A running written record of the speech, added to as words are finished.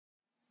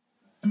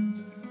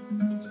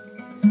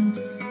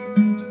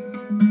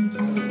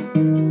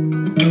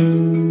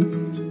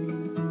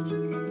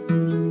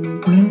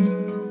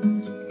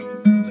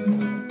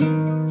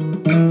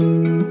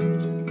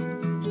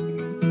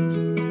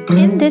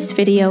this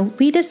video,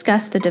 we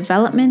discuss the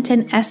development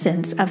and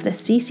essence of the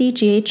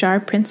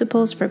CCGHR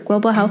Principles for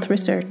Global Health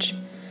Research.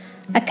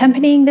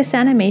 Accompanying this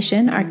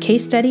animation are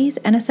case studies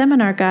and a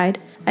seminar guide.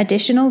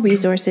 Additional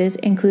resources,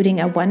 including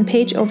a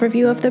one-page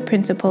overview of the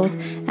principles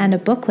and a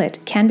booklet,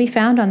 can be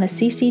found on the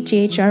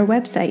CCGHR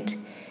website.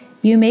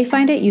 You may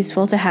find it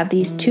useful to have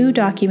these two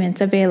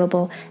documents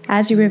available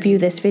as you review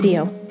this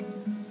video.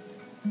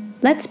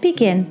 Let's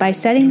begin by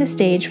setting the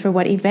stage for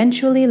what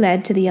eventually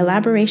led to the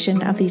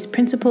elaboration of these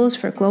principles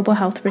for global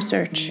health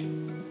research.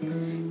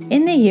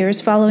 In the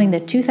years following the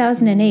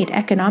 2008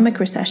 economic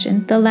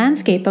recession, the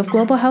landscape of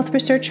global health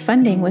research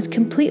funding was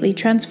completely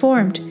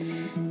transformed.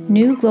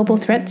 New global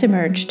threats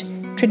emerged,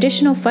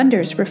 traditional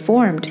funders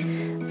reformed,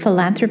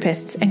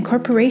 philanthropists and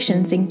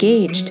corporations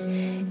engaged,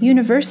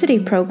 university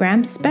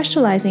programs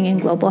specializing in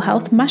global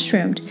health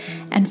mushroomed,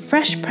 and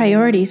fresh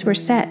priorities were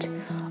set,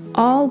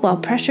 all while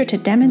pressure to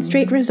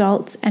demonstrate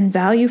results and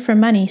value for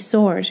money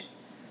soared.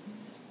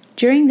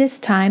 During this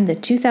time, the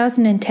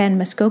 2010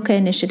 Muskoka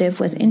Initiative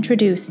was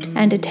introduced,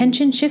 and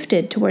attention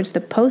shifted towards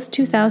the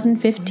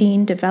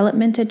post-2015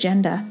 development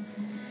agenda.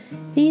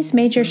 These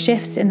major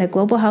shifts in the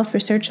global health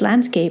research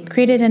landscape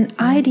created an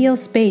ideal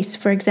space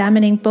for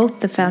examining both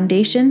the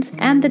foundations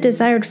and the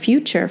desired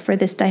future for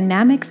this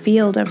dynamic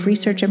field of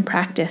research and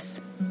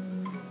practice.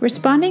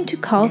 Responding to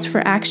calls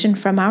for action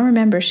from our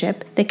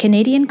membership, the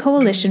Canadian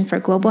Coalition for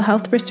Global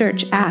Health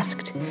Research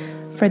asked,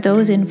 for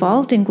those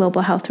involved in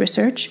global health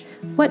research,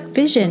 what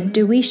vision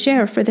do we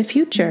share for the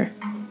future?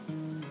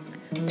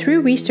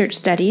 Through research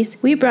studies,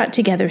 we brought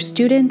together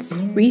students,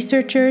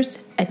 researchers,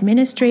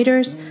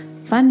 administrators,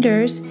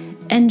 funders,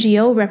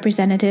 NGO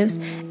representatives,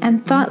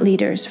 and thought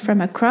leaders from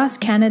across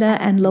Canada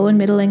and low and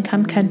middle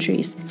income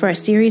countries for a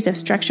series of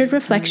structured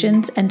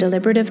reflections and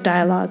deliberative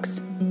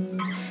dialogues.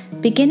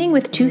 Beginning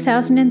with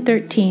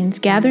 2013's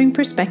Gathering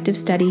Perspective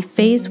Study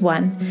Phase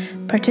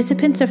 1,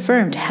 participants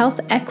affirmed health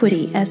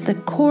equity as the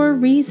core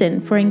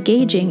reason for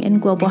engaging in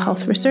global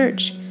health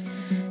research.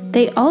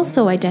 They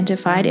also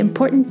identified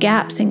important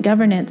gaps in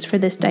governance for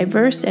this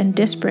diverse and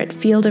disparate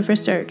field of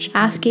research,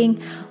 asking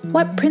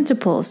what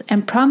principles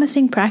and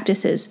promising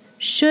practices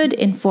should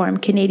inform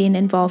Canadian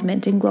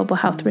involvement in global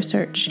health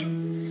research.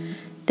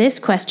 This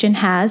question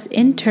has,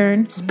 in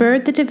turn,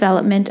 spurred the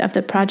development of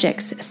the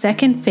project's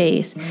second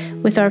phase,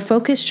 with our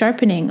focus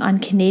sharpening on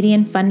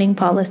Canadian funding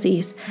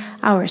policies,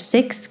 our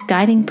 6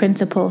 guiding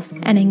principles,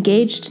 and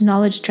engaged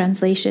knowledge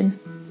translation.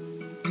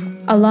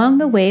 Along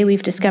the way,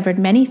 we've discovered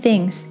many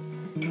things.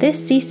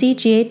 This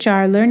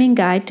CCGHR Learning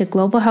Guide to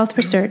Global Health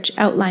Research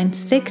outlines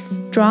 6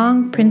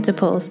 strong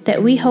principles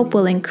that we hope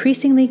will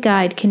increasingly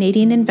guide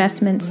Canadian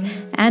investments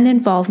and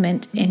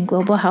involvement in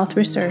global health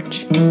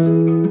research.